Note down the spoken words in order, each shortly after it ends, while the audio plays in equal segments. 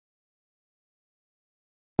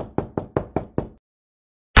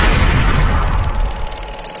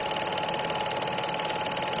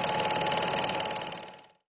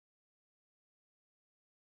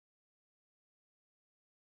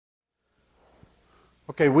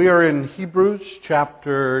Okay, we are in Hebrews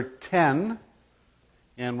chapter 10,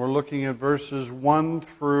 and we're looking at verses 1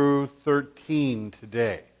 through 13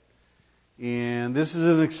 today. And this is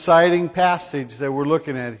an exciting passage that we're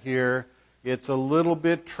looking at here. It's a little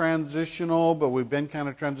bit transitional, but we've been kind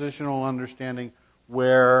of transitional understanding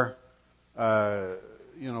where the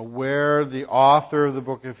author of the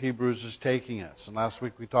book of Hebrews is taking us. And last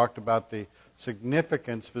week we talked about the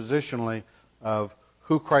significance positionally of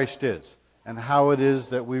who Christ is and how it is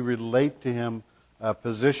that we relate to Him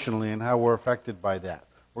positionally and how we're affected by that.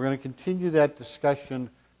 We're going to continue that discussion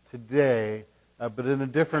today, but in a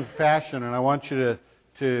different fashion. And I want you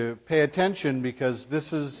to pay attention because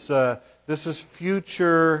this is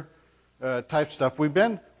future type stuff. We've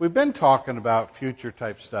been talking about future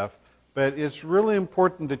type stuff, but it's really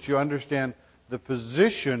important that you understand the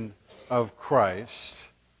position of Christ.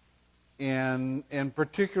 And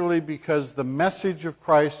particularly because the message of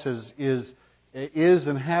Christ is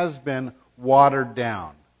and has been watered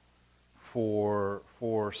down for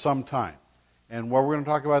some time. And what we're going to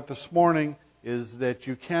talk about this morning is that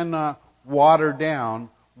you cannot water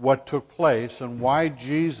down what took place and why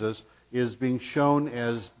Jesus is being shown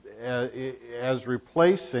as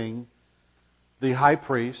replacing the high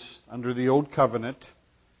priest under the old covenant,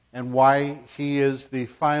 and why he is the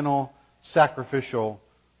final sacrificial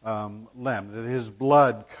lamb, that his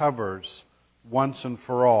blood covers once and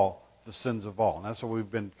for all the sins of all. And that's what we've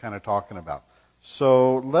been kind of talking about.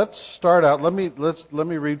 So let's start out. Let me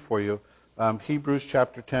read for you Hebrews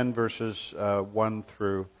chapter 10, verses 1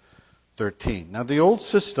 through 13. Now the old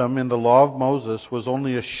system in the law of Moses was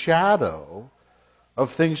only a shadow of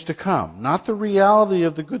things to come, not the reality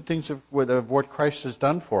of the good things of what Christ has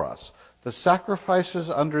done for us. The sacrifices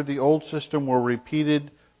under the old system were repeated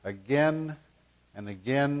again and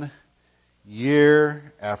again,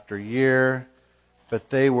 year after year, but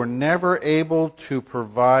they were never able to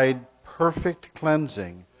provide perfect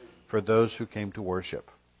cleansing for those who came to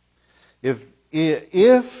worship. If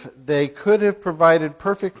they could have provided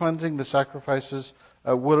perfect cleansing, the sacrifices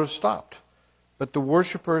would have stopped. But the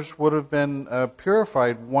worshipers would have been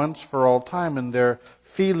purified once for all time, and their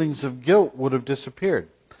feelings of guilt would have disappeared.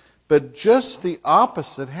 But just the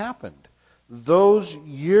opposite happened. Those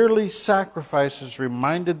yearly sacrifices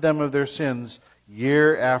reminded them of their sins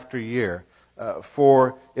year after year,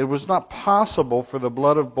 for it was not possible for the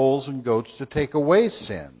blood of bulls and goats to take away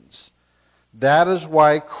sins. That is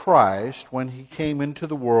why Christ, when He came into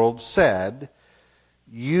the world, said,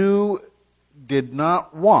 "You did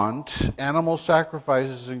not want animal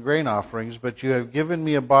sacrifices and grain offerings, but you have given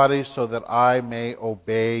me a body so that I may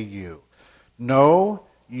obey you. No,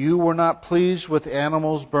 you were not pleased with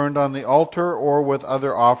animals burned on the altar or with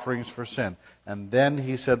other offerings for sin." And then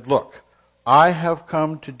He said, "Look, I have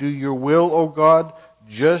come to do your will, O God,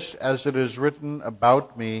 just as it is written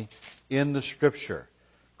about me in the Scripture."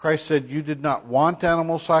 Christ said, "You did not want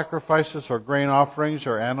animal sacrifices or grain offerings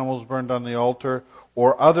or animals burned on the altar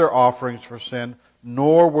or other offerings for sin,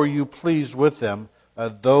 nor were you pleased with them,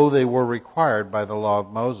 though they were required by the law of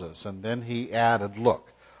Moses." And then He added,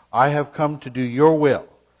 "Look, I have come to do your will."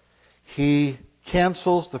 He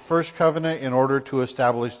cancels the first covenant in order to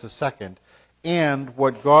establish the second. And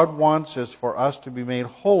what God wants is for us to be made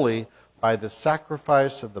holy by the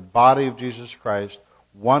sacrifice of the body of Jesus Christ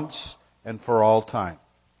once and for all time.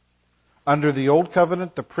 Under the old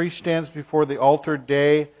covenant, the priest stands before the altar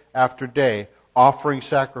day after day, offering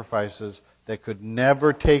sacrifices that could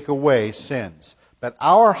never take away sins. But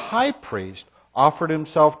our high priest offered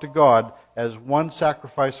himself to God as one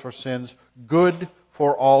sacrifice for sins, good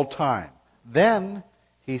for all time. Then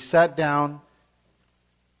He sat down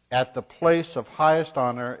at the place of highest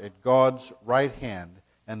honor at God's right hand,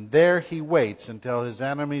 and there He waits until His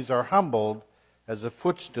enemies are humbled as a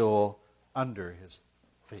footstool under His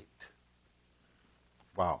feet.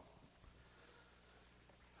 Wow.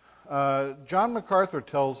 John MacArthur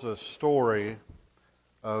tells a story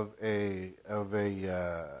of a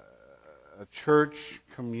church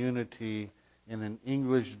community in an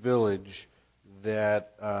English village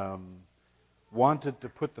that wanted to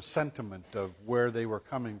put the sentiment of where they were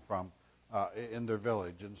coming from in their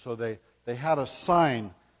village. And so they had a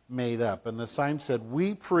sign made up, and the sign said,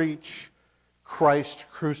 "We preach Christ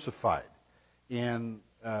crucified." And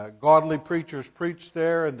godly preachers preached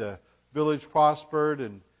there, and the village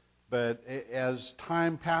prospered, but as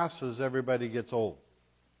time passes, everybody gets old.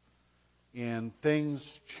 And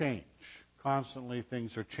things change. Constantly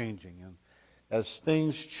things are changing. And as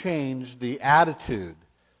things change, the attitude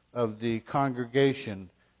of the congregation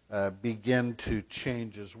began to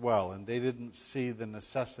change as well. And they didn't see the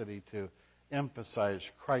necessity to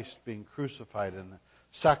emphasize Christ being crucified. And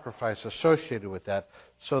sacrifice associated with that,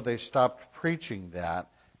 so they stopped preaching that.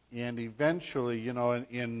 And eventually, you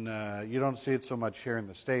don't see it so much here in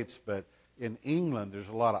the States, but in England there's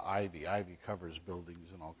a lot of ivy. Ivy covers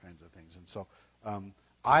buildings and all kinds of things. And so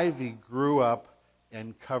ivy grew up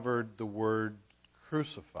and covered the word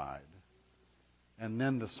crucified. And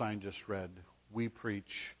then the sign just read, "We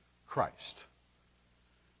preach Christ."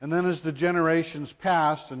 And then as the generations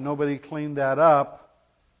passed and nobody cleaned that up,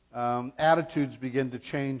 attitudes began to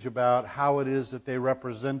change about how it is that they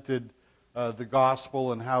represented the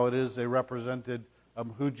gospel and how it is they represented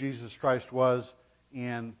who Jesus Christ was.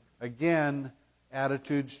 And again,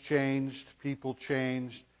 attitudes changed, people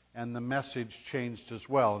changed, and the message changed as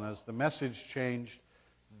well. And as the message changed,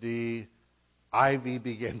 the ivy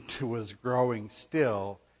was growing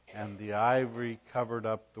still, and the ivy covered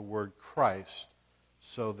up the word Christ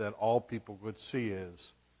so that all people could see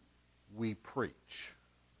is, we preach.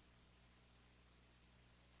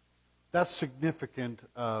 That's significant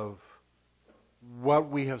of what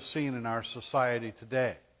we have seen in our society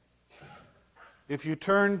today. If you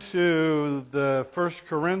turn to the 1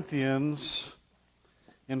 Corinthians,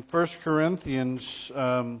 in 1 Corinthians,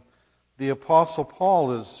 the Apostle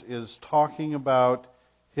Paul is talking about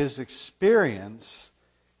his experience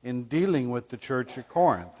in dealing with the church at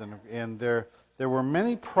Corinth. And there were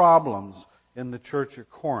many problems in the church at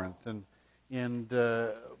Corinth. And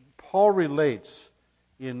Paul relates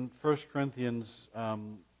in 1 Corinthians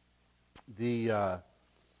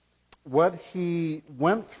what he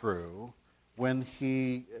went through when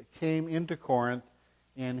he came into Corinth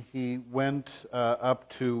and he went up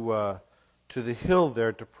to the hill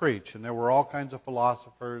there to preach. And there were all kinds of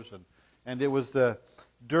philosophers, and it was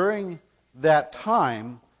during that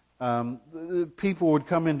time people would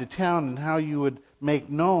come into town, and how you would make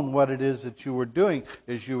known what it is that you were doing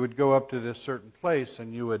is you would go up to this certain place,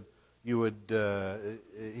 and he was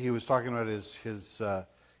talking about his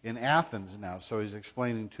in Athens now, so he's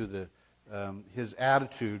explaining to his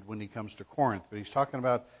attitude when he comes to Corinth, but he's talking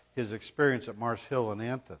about his experience at Mars Hill in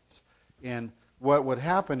Athens. And what would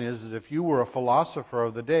happen is if you were a philosopher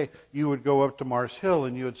of the day, you would go up to Mars Hill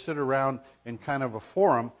and you would sit around in kind of a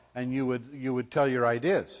forum, and you would tell your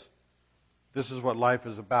ideas. This is what life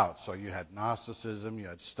is about. So you had Gnosticism, you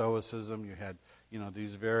had Stoicism, you had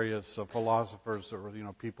these various philosophers that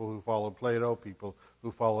were people who followed Plato, people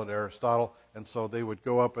who followed Aristotle, and so they would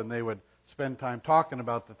go up and they would spend time talking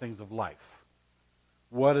about the things of life.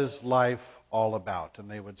 What is life all about?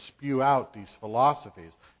 And they would spew out these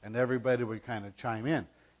philosophies, and everybody would kind of chime in.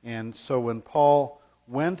 And so when Paul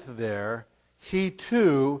went there, he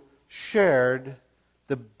too shared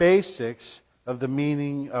the basics of the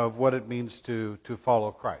meaning of what it means to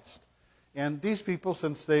follow Christ. And these people,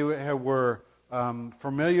 since they were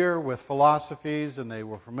familiar with philosophies and they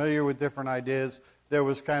were familiar with different ideas, there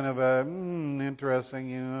was kind of a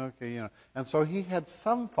interesting, and so he had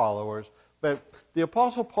some followers. But the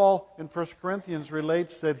Apostle Paul in 1 Corinthians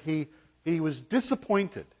relates that he was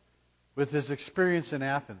disappointed with his experience in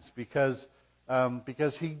Athens because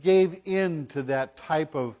he gave in to that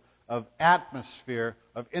type of atmosphere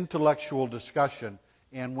of intellectual discussion.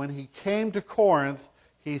 And when he came to Corinth,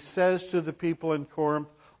 he says to the people in Corinth,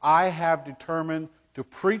 "I have determined to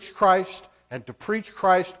preach Christ, and to preach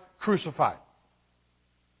Christ crucified."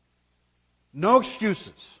 No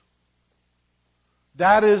excuses.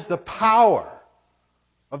 That is the power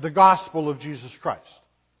of the gospel of Jesus Christ.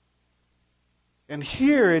 And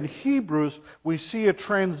here in Hebrews, we see a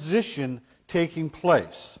transition taking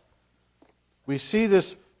place. We see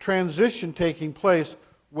this transition taking place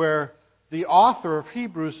where the author of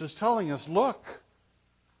Hebrews is telling us, look,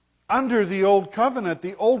 under the Old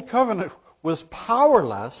Covenant was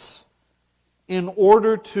powerless in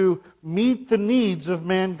order to meet the needs of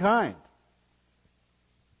mankind.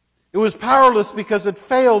 It was powerless because it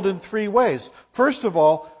failed in three ways. First of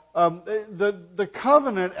all, the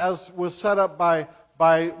covenant as was set up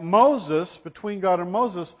by Moses, between God and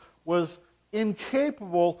Moses, was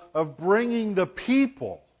incapable of bringing the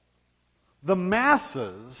people, the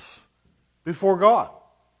masses, before God.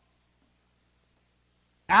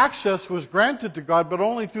 Access was granted to God, but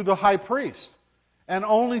only through the high priest, and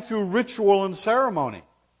only through ritual and ceremony.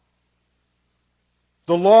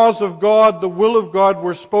 The laws of God, the will of God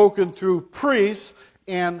were spoken through priests,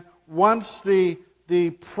 and once the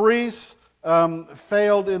priests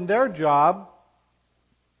failed in their job,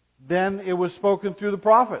 then it was spoken through the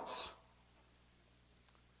prophets.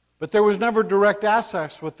 But there was never direct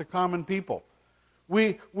access with the common people.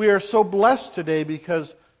 We are so blessed today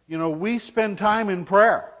because, we spend time in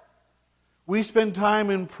prayer. We spend time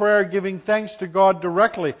in prayer giving thanks to God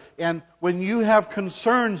directly. And when you have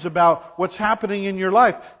concerns about what's happening in your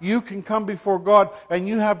life, you can come before God and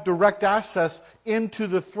you have direct access into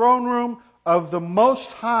the throne room of the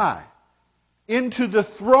Most High, into the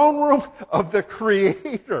throne room of the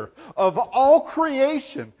Creator of all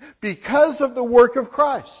creation because of the work of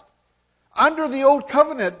Christ. Under the Old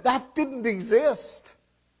Covenant, that didn't exist.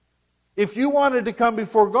 If you wanted to come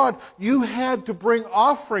before God, you had to bring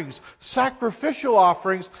offerings, sacrificial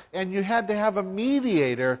offerings, and you had to have a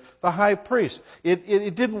mediator, the high priest. It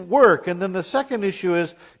didn't work. And then the second issue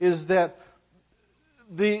is that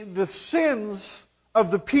the sins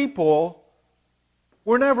of the people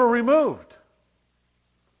were never removed.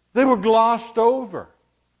 They were glossed over.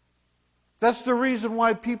 That's the reason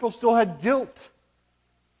why people still had guilt.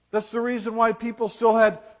 That's the reason why people still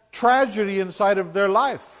had tragedy inside of their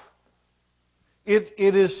life. It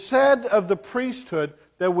is said of the priesthood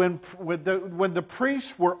that when the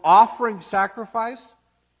priests were offering sacrifice,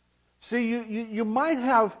 see, you might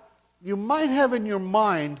have in your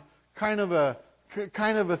mind kind of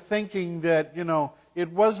a thinking that,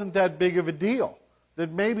 it wasn't that big of a deal.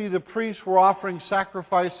 That maybe the priests were offering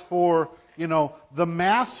sacrifice for, the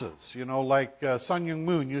masses, like Sun Myung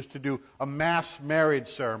Moon used to do a mass marriage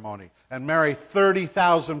ceremony and marry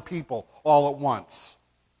 30,000 people all at once.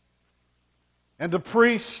 And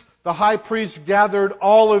the high priest gathered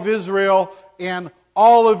all of Israel, and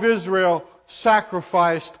all of Israel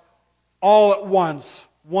sacrificed all at once,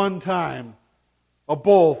 one time, a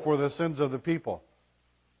bull for the sins of the people.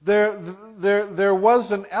 There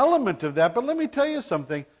was an element of that, but let me tell you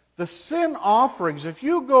something. The sin offerings, if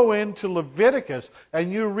you go into Leviticus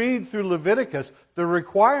and you read through Leviticus, the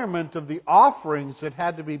requirement of the offerings that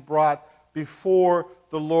had to be brought before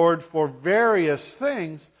the Lord for various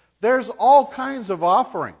things, there's all kinds of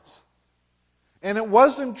offerings. And it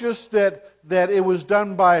wasn't just that it was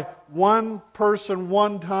done by one person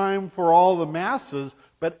one time for all the masses,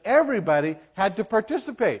 but everybody had to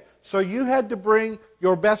participate. So you had to bring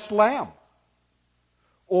your best lamb.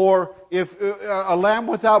 Or if a lamb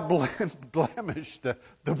without blemish,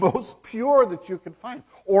 the most pure that you could find.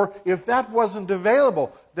 Or if that wasn't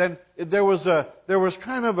available, then there was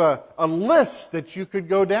kind of a list that you could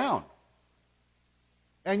go down.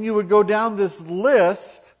 And you would go down this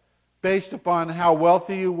list based upon how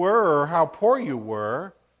wealthy you were or how poor you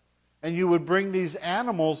were, and you would bring these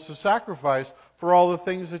animals to sacrifice for all the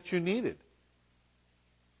things that you needed.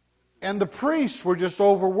 And the priests were just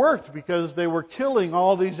overworked because they were killing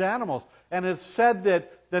all these animals. And it's said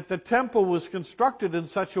that the temple was constructed in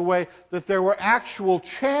such a way that there were actual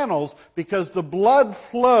channels because the blood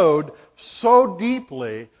flowed so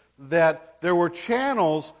deeply that there were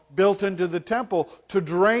channels built into the temple to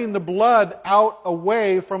drain the blood out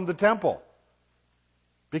away from the temple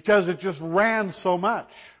because it just ran so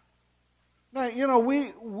much. Now,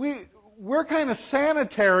 we're kind of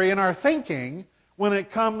sanitary in our thinking when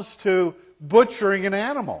it comes to butchering an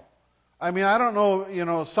animal. I mean, I don't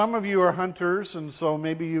know, some of you are hunters, and so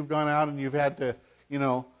maybe you've gone out and you've had to,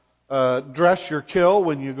 dress your kill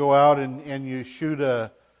when you go out and you shoot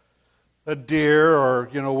a deer or,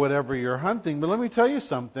 whatever you're hunting. But let me tell you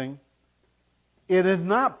something. It is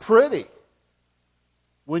not pretty.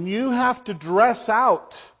 When you have to dress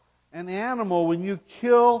out an animal, when you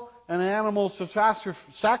kill an animal to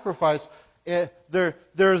sacrifice,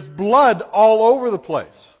 there's blood all over the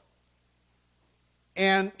place.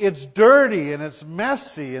 And it's dirty and it's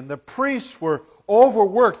messy, and the priests were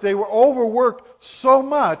overworked. They were overworked so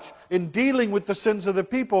much in dealing with the sins of the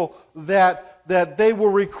people that they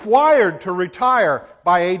were required to retire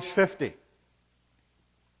by age 50.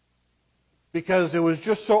 Because it was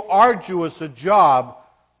just so arduous a job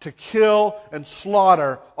to kill and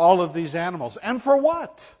slaughter all of these animals. And for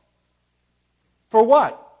what? For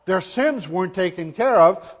what? Their sins weren't taken care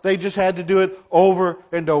of. They just had to do it over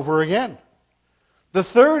and over again. The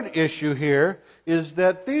third issue here is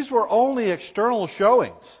that these were only external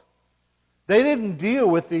showings. They didn't deal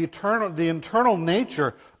with the internal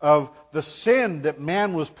nature of the sin that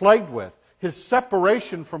man was plagued with, his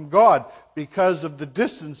separation from God because of the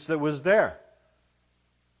distance that was there.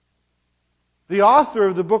 The author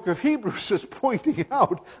of the book of Hebrews is pointing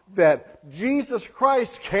out that Jesus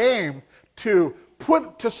Christ came to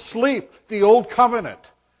put to sleep the old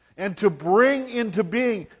covenant and to bring into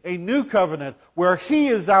being a new covenant where He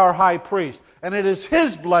is our high priest. And it is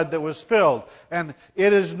His blood that was spilled. And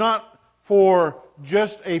it is not for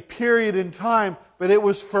just a period in time, but it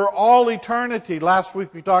was for all eternity. Last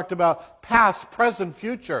week we talked about past, present,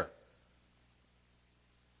 future.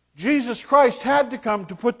 Jesus Christ had to come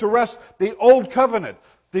to put to rest the old covenant.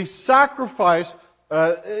 The sacrifice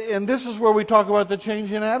and this is where we talk about the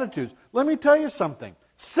change in attitudes. Let me tell you something.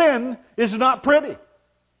 Sin is not pretty.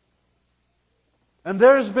 And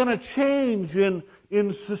there's been a change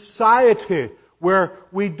in society where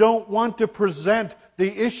we don't want to present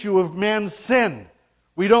the issue of man's sin.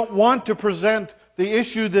 We don't want to present the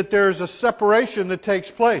issue that there's a separation that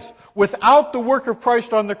takes place. Without the work of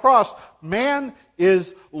Christ on the cross, man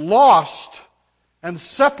is lost and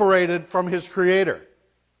separated from his Creator.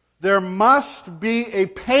 There must be a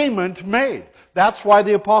payment made. That's why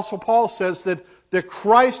the Apostle Paul says that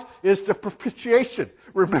Christ is the propitiation.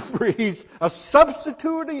 Remember, He's a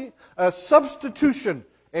substitution.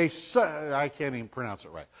 I can't even pronounce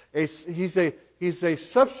it right. He's a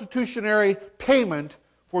substitutionary payment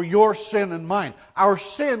for your sin and mine. Our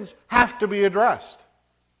sins have to be addressed.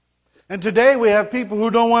 And today we have people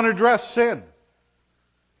who don't want to address sin.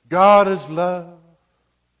 God is love.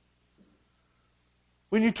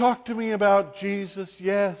 When you talk to me about Jesus,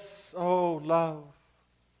 yes, oh, love.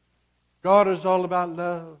 God is all about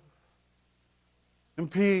love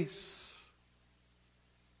and peace.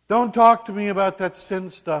 Don't talk to me about that sin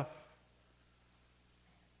stuff.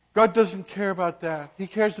 God doesn't care about that. He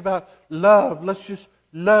cares about love. Let's just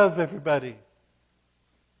love everybody.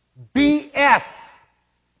 BS.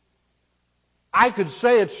 I could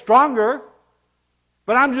say it stronger,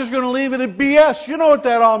 but I'm just going to leave it at BS. You know what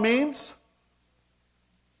that all means.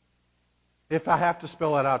 If I have to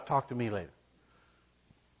spell it out, talk to me later.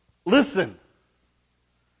 Listen,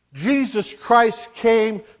 Jesus Christ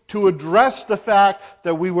came to address the fact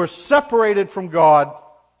that we were separated from God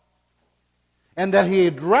and that He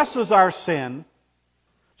addresses our sin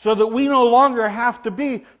so that we no longer have to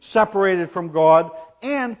be separated from God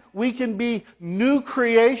and we can be new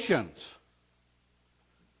creations.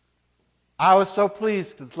 I was so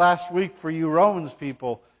pleased because last week for you Romans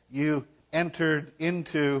people, you entered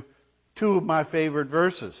into two of my favorite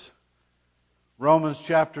verses. Romans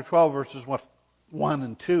chapter 12 verses 1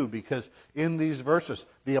 and 2, because in these verses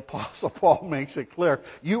the Apostle Paul makes it clear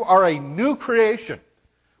you are a new creation.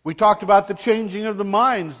 We talked about the changing of the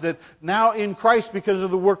minds, that now in Christ, because of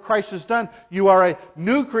the work Christ has done, you are a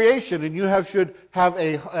new creation and you should have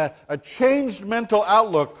a changed mental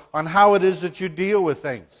outlook on how it is that you deal with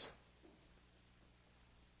things.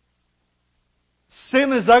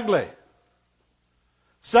 Sin is ugly.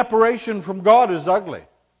 Separation from God is ugly.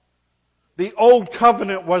 The old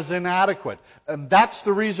covenant was inadequate. And that's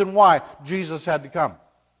the reason why Jesus had to come.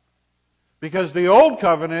 Because the old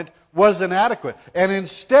covenant was inadequate. And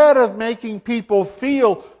instead of making people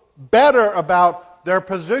feel better about their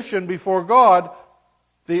position before God,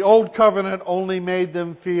 the old covenant only made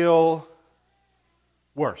them feel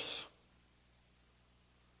worse.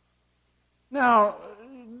 Now,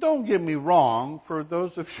 don't get me wrong, for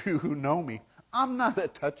those of you who know me, I'm not a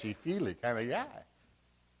touchy-feely kind of guy.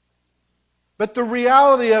 But the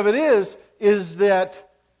reality of it is that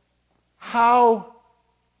how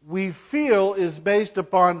we feel is based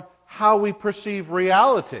upon how we perceive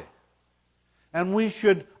reality. And we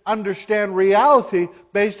should understand reality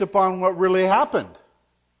based upon what really happened.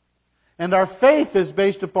 And our faith is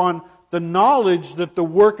based upon the knowledge that the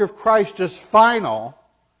work of Christ is final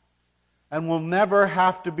and will never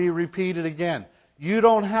have to be repeated again. You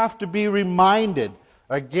don't have to be reminded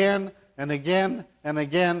again and again and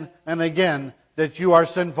again and again that you are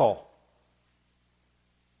sinful.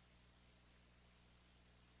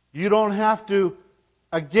 You don't have to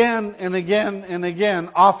again and again and again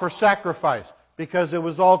offer sacrifice, because it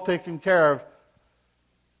was all taken care of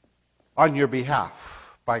on your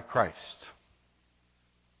behalf by Christ.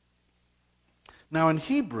 Now in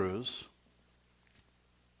Hebrews,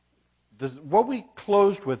 what we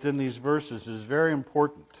closed with in these verses is very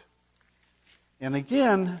important. And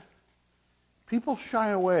again, people shy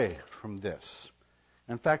away from this.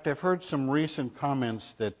 In fact, I've heard some recent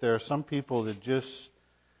comments that there are some people that just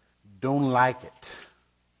don't like it.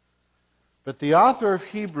 But the author of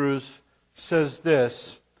Hebrews says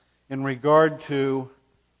this in regard to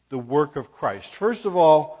the work of Christ. First of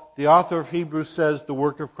all, the author of Hebrews says the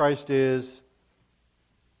work of Christ is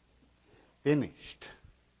finished.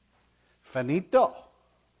 Finito.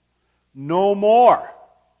 No more.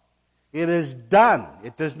 It is done.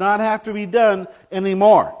 It does not have to be done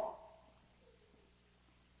anymore.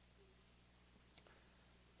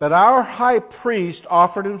 But our high priest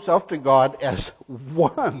offered himself to God as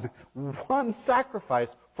one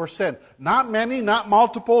sacrifice for sin. Not many, not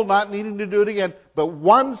multiple, not needing to do it again, but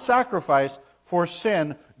one sacrifice for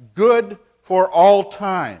sin, good for all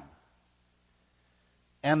time.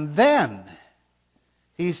 And then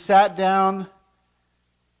He sat down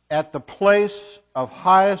at the place of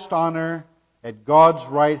highest honor at God's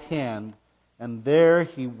right hand, and there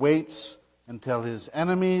he waits until his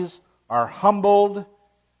enemies are humbled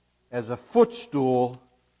as a footstool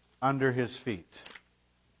under his feet.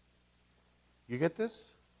 You get this?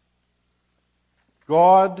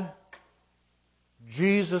 God,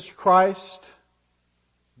 Jesus Christ,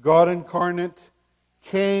 God incarnate,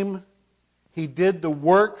 came. He did the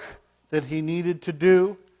work that he needed to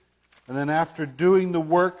do. And then after doing the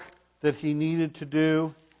work that he needed to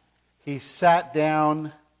do, he sat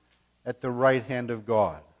down at the right hand of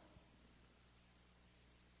God.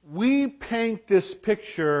 We paint this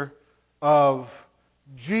picture of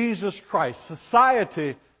Jesus Christ.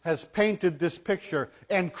 Society has painted this picture,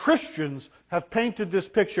 and Christians have painted this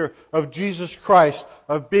picture of Jesus Christ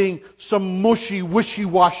of being some mushy,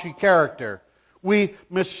 wishy-washy character. We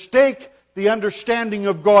mistake the understanding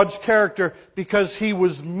of God's character because he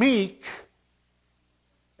was meek,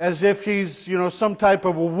 as if he's, some type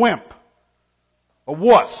of a wimp, a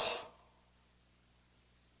wuss.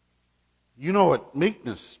 You know what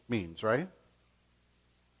meekness means, right?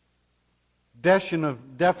 Definition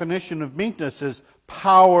of meekness is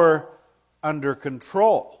power under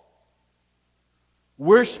control.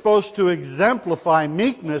 We're supposed to exemplify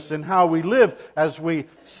meekness in how we live as we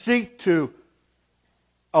seek to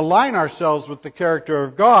align ourselves with the character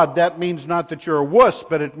of God. That means not that you're a wuss,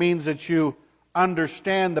 but it means that you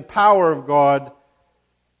understand the power of God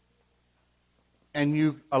and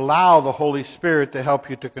you allow the Holy Spirit to help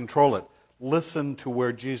you to control it. Listen to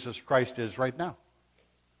where Jesus Christ is right now.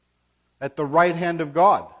 At the right hand of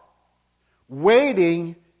God,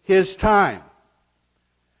 waiting his time.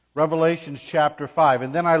 Revelation chapter 5.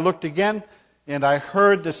 And then I looked again, and I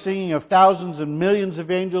heard the singing of thousands and millions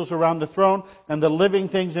of angels around the throne, and the living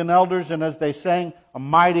things and elders, and as they sang a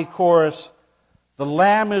mighty chorus, the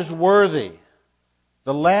Lamb is worthy.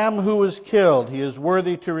 The Lamb who was killed, he is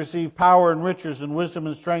worthy to receive power and riches and wisdom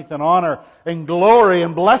and strength and honor and glory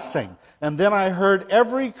and blessing. And then I heard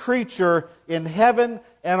every creature in heaven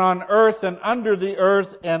and on earth and under the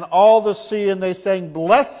earth and all the sea, and they sang,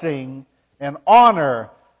 blessing and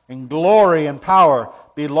honor and glory and power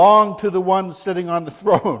belong to the one sitting on the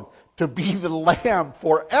throne, to be the Lamb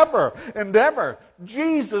forever and ever.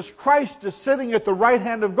 Jesus Christ is sitting at the right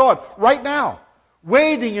hand of God right now,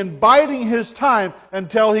 waiting and biding his time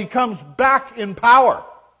until he comes back in power.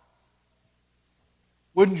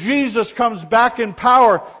 When Jesus comes back in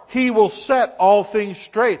power, he will set all things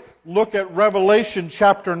straight. Look at Revelation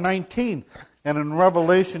chapter 19. And in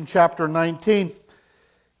Revelation chapter 19,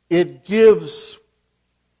 it gives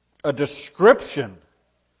a description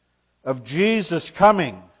of Jesus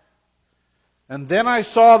coming. And then I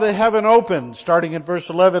saw the heaven open, starting at verse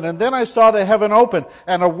 11. And then I saw the heaven open,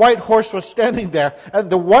 and a white horse was standing there. And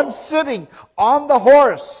the one sitting on the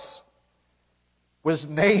horse was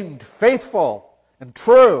named Faithful and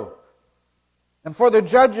True, and for the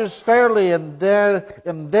judges fairly. And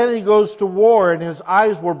then he goes to war, and his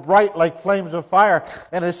eyes were bright like flames of fire,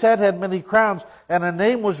 and his head had many crowns, and a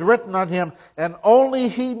name was written on him, and only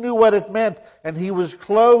he knew what it meant. And he was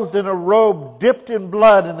clothed in a robe dipped in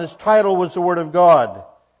blood, and his title was the Word of God.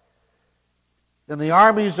 And the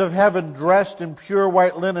armies of heaven, dressed in pure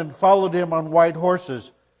white linen, followed him on white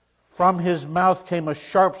horses. From his mouth came a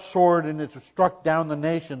sharp sword, and it struck down the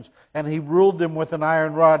nations. And he ruled them with an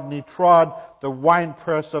iron rod, and he trod the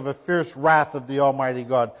winepress of a fierce wrath of the Almighty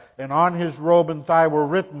God. And on his robe and thigh were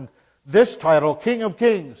written this title, King of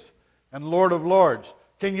Kings and Lord of Lords.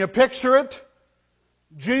 Can you picture it?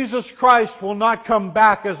 Jesus Christ will not come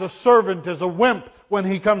back as a servant, as a wimp when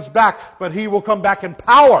he comes back, but he will come back in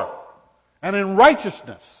power and in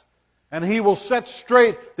righteousness. And he will set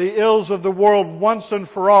straight the ills of the world once and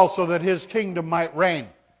for all, so that his kingdom might reign.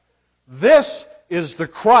 This is the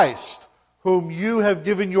Christ whom you have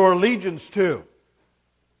given your allegiance to.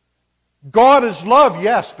 God is love,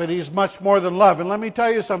 yes, but he's much more than love. And let me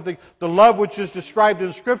tell you something, the love which is described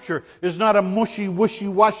in Scripture is not a mushy,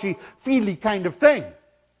 wishy-washy, feely kind of thing.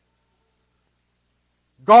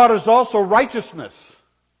 God is also righteousness.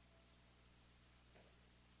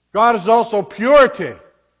 God is also purity.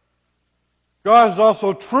 God is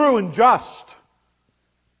also true and just.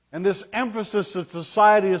 And this emphasis that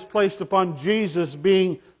society has placed upon Jesus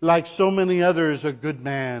being, like so many others, a good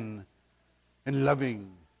man and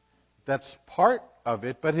loving. That's part of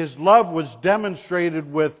it. But his love was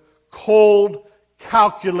demonstrated with cold,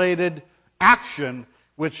 calculated action,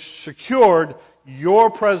 which secured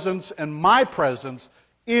your presence and my presence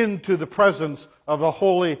into the presence of a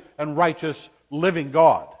holy and righteous living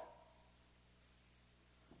God.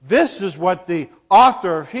 This is what the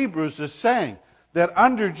author of Hebrews is saying, that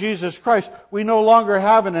under Jesus Christ we no longer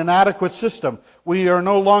have an inadequate system. We are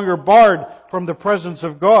no longer barred from the presence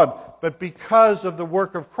of God, but because of the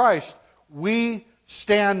work of Christ, we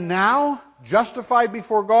stand now justified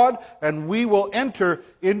before God, and we will enter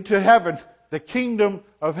into heaven, the kingdom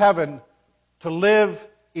of heaven, to live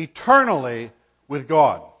eternally with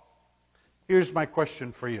God. Here's my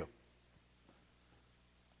question for you.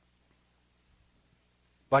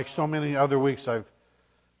 Like so many other weeks, I've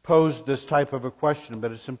posed this type of a question,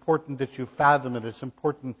 but it's important that you fathom it. It's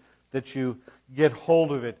important that you get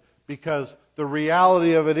hold of it, because the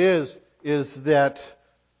reality of it is that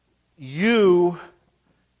you,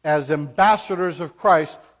 as ambassadors of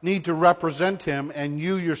Christ, need to represent Him, and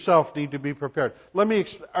you yourself need to be prepared. When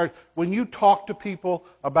you talk to people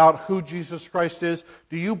about who Jesus Christ is,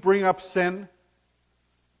 do you bring up sin?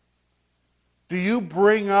 Do you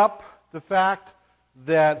bring up the fact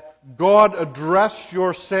that God addressed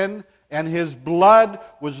your sin and His blood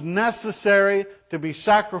was necessary to be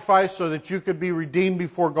sacrificed so that you could be redeemed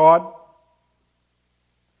before God?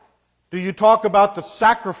 Do you talk about the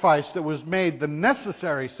sacrifice that was made, the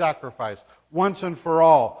necessary sacrifice, once and for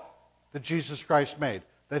all, that Jesus Christ made?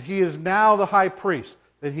 That He is now the high priest,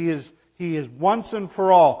 that He is once and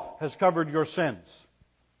for all has covered your sins.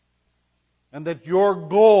 And that your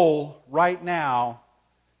goal right now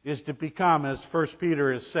is to become, as 1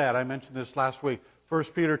 Peter has said, I mentioned this last week, 1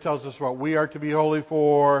 Peter tells us what we are to be holy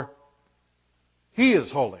for. He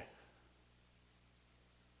is holy.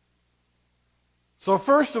 So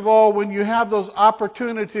first of all, when you have those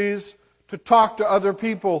opportunities to talk to other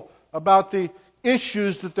people about the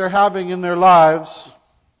issues that they're having in their lives,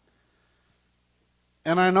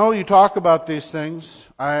 and I know you talk about these things.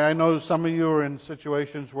 I know some of you are in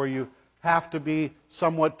situations where you have to be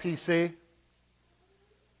somewhat PC,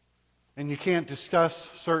 and you can't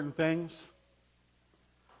discuss certain things.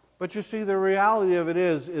 But you see, the reality of it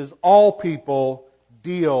is all people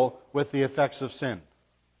deal with the effects of sin.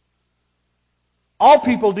 All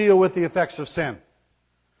people deal with the effects of sin.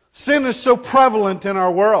 Sin is so prevalent in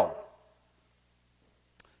our world.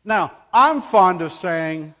 Now, I'm fond of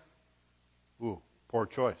saying, ooh, poor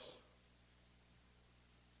choice.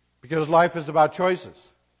 Because life is about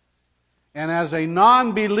choices. And as a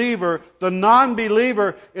non-believer, the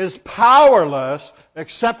non-believer is powerless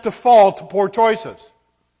except to fall to poor choices.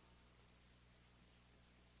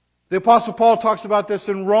 The Apostle Paul talks about this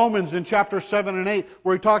in Romans in chapter 7 and 8,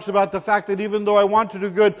 where he talks about the fact that even though I want to do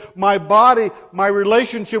good, my body, my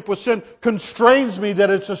relationship with sin constrains me, that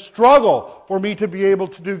it's a struggle for me to be able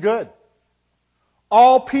to do good.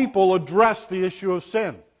 All people address the issue of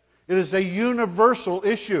sin. It is a universal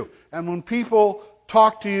issue. And when people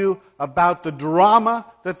talk to you about the drama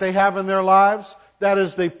that they have in their lives, that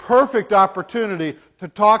is the perfect opportunity to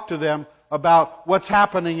talk to them about what's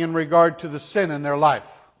happening in regard to the sin in their life.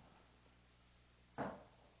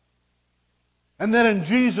 And then in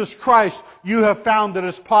Jesus Christ, you have found that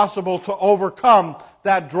it's possible to overcome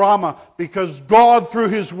that drama, because God, through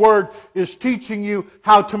His Word, is teaching you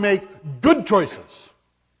how to make good choices,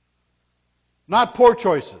 not poor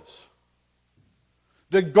choices.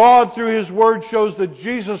 That God, through His Word, shows that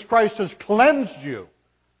Jesus Christ has cleansed you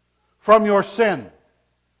from your sin,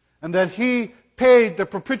 and that He paid the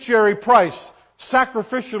propitiatory price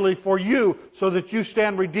sacrificially for you so that you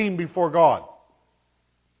stand redeemed before God.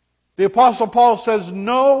 The Apostle Paul says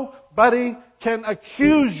nobody can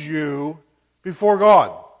accuse you before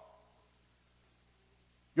God.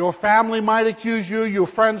 Your family might accuse you, your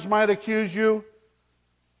friends might accuse you,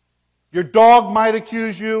 your dog might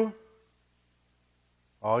accuse you.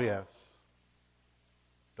 Oh yes,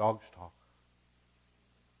 dogs talk.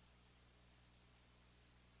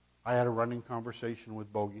 I had a running conversation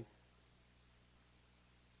with Bogey.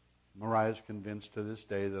 Mariah's convinced to this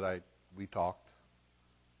day that we talked.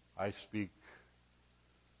 I speak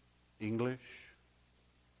English,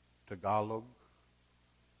 Tagalog,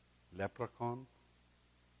 leprechaun,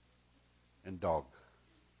 and dog.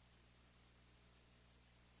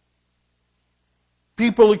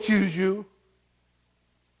 People accuse you,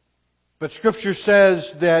 but Scripture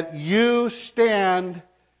says that you stand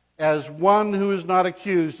as one who is not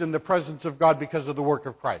accused in the presence of God because of the work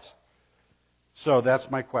of Christ. So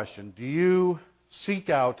that's my question. Do you seek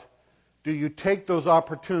out, do you take those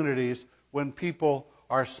opportunities when people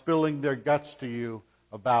are spilling their guts to you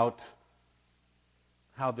about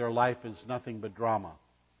how their life is nothing but drama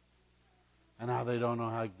and how they don't know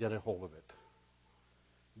how to get a hold of it?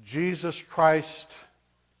 Jesus Christ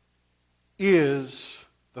is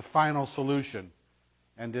the final solution,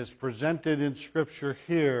 and is presented in Scripture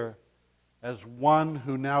here as one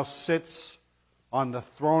who now sits on the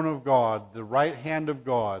throne of God, the right hand of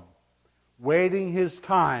God, waiting His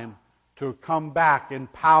time to come back in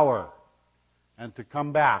power and to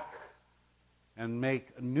come back and make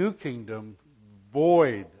a new kingdom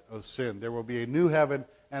void of sin. There will be a new heaven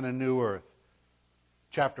and a new earth.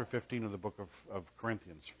 Chapter 15 of the book of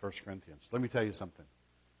Corinthians, 1 Corinthians. Let me tell you something.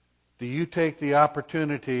 Do you take the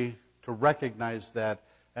opportunity to recognize that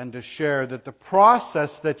and to share that the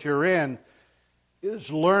process that you're in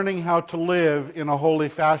is learning how to live in a holy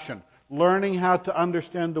fashion, learning how to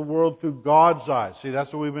understand the world through God's eyes. See,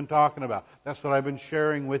 that's what we've been talking about. That's what I've been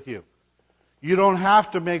sharing with you. You don't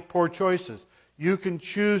have to make poor choices. You can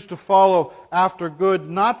choose to follow after good,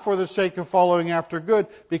 not for the sake of following after good,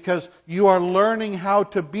 because you are learning how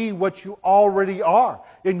to be what you already are.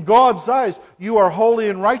 In God's eyes, you are holy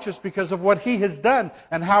and righteous because of what He has done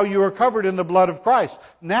and how you are covered in the blood of Christ.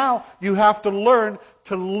 Now you have to learn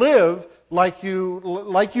to live like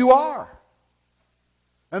you are.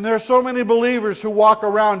 And there are so many believers who walk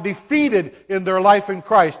around defeated in their life in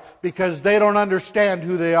Christ because they don't understand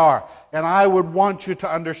who they are. And I would want you to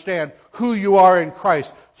understand who you are in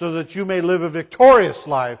Christ so that you may live a victorious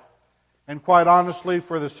life. And quite honestly,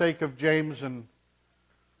 for the sake of James and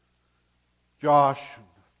Josh,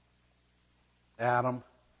 and Adam,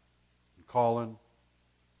 and Colin,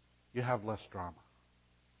 you have less drama.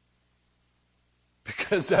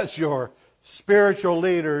 Because as your spiritual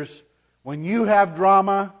leaders, when you have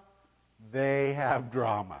drama, they have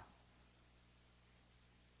drama.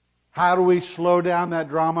 How do we slow down that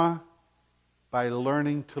drama? By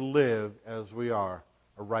learning to live as we are,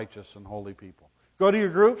 a righteous and holy people. Go to your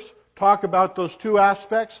groups, talk about those two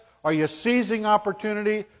aspects. Are you seizing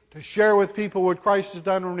opportunity to share with people what Christ has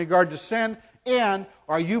done in regard to sin? And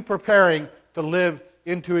are you preparing to live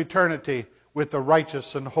into eternity with the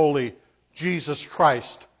righteous and holy Jesus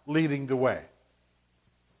Christ leading the way?